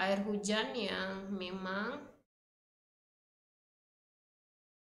curah air hujan yang memang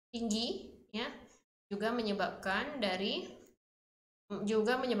tinggi, ya, juga menyebabkan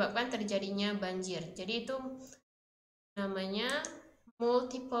terjadinya banjir. Jadi itu namanya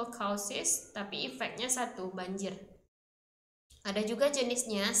multiple causes, tapi efeknya satu, banjir. Ada juga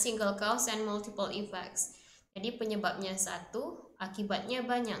jenisnya single cause and multiple effects. Jadi penyebabnya satu, akibatnya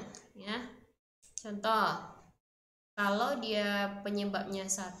banyak, ya. Contoh, kalau dia penyebabnya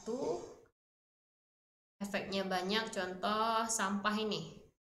satu, efeknya banyak. Contoh sampah ini.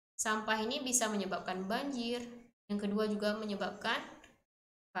 Sampah ini bisa menyebabkan banjir. Yang kedua juga menyebabkan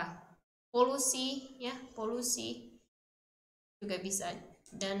apa? Polusi, ya, polusi juga bisa.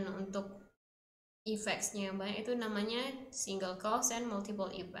 Dan untuk effects-nya yang banyak itu namanya single cause and multiple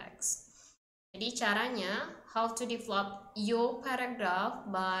effects. Jadi caranya, how to develop your paragraph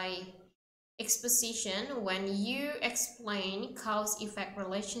by exposition. When you explain cause-effect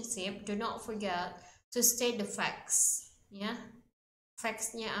relationship, do not forget to state the facts, ya.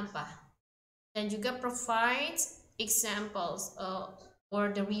 Facts-nya apa? Dan juga provide examples or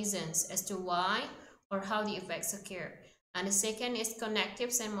the reasons as to why or how the effects occur. And the second is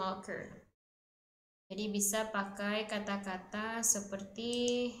connectives and marker. Jadi bisa pakai kata-kata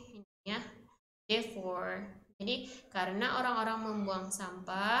seperti ini, ya. Therefore, jadi karena orang-orang membuang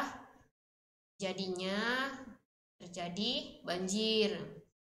sampah, jadinya terjadi banjir.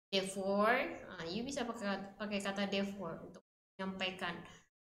 Therefore, you bisa pakai kata therefore untuk menyampaikan,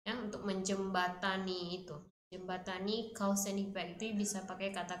 ya, untuk menjembatani itu. Jembatani cause and effect itu bisa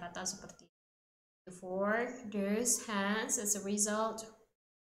pakai kata-kata seperti itu. Therefore, there's hence, as a result,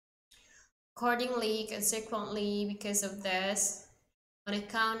 accordingly, consequently, because of this, on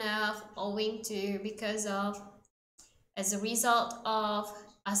account of, owing to, because of, as a result of,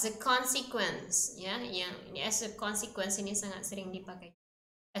 as a consequence, ya, yang ini as a consequence ini sangat sering dipakai.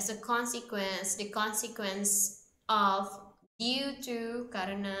 As a consequence, the consequence of, due to,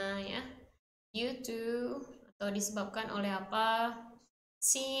 karena, ya, due to, atau disebabkan oleh apa,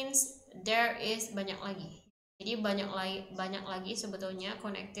 since, there is, banyak lagi. Jadi banyak lagi sebetulnya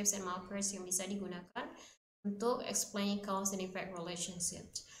connectives and markers yang bisa digunakan untuk explain cause and effect relationship.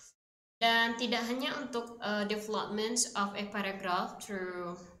 Dan tidak hanya untuk development of a paragraph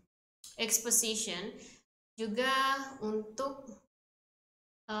through exposition, juga untuk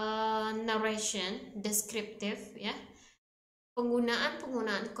narration, descriptive, ya.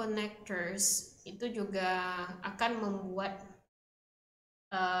 Penggunaan connectors itu juga akan membuat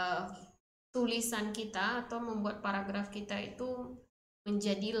tulisan kita atau membuat paragraf kita itu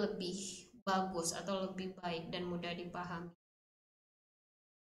menjadi lebih bagus atau lebih baik dan mudah dipahami.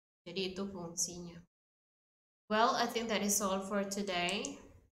 Jadi itu fungsinya. Well, I think that is all for today.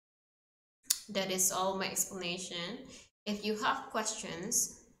 That is all my explanation. If you have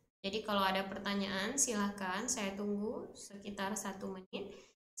questions, jadi kalau ada pertanyaan silahkan, saya tunggu sekitar 1 menit.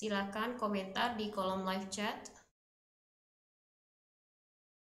 Silahkan komentar di kolom live chat.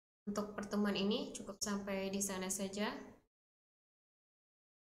 Untuk pertemuan ini cukup sampai di sana saja.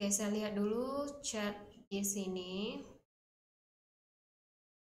 Oke, saya lihat dulu chat di sini.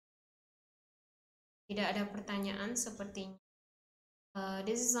 Tidak ada pertanyaan sepertinya.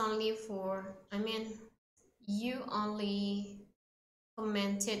 This is only for, you only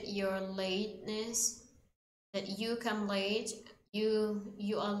commented your lateness, that you come late,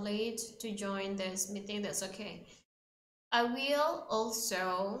 you are late to join this meeting. That's okay. I will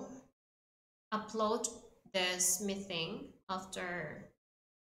also upload this meeting after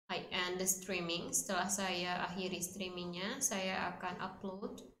I end the streaming. Setelah saya akhiri streamingnya, saya akan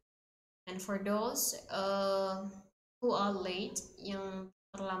upload. And for those who are late, yang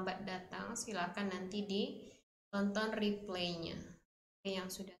terlambat datang, silakan nanti ditonton replaynya yang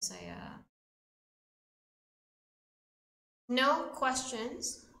sudah saya. No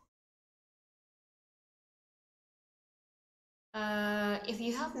questions. If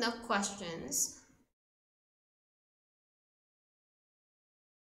you have no questions,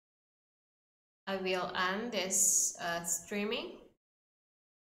 I will end this streaming.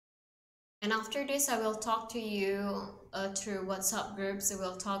 And after this, I will talk to you through WhatsApp groups. We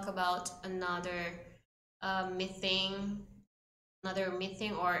will talk about another meeting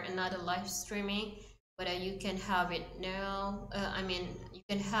or another live streaming. Whether you can have it now, you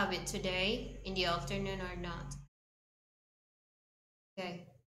can have it today in the afternoon or not. Okay,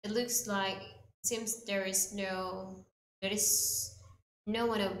 it looks like, seems there is no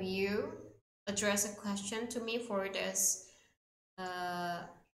one of you address a question to me for this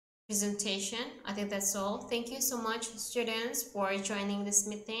presentation. I think that's all. Thank you so much, students, for joining this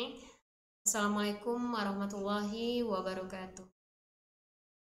meeting. Assalamualaikum warahmatullahi wabarakatuh.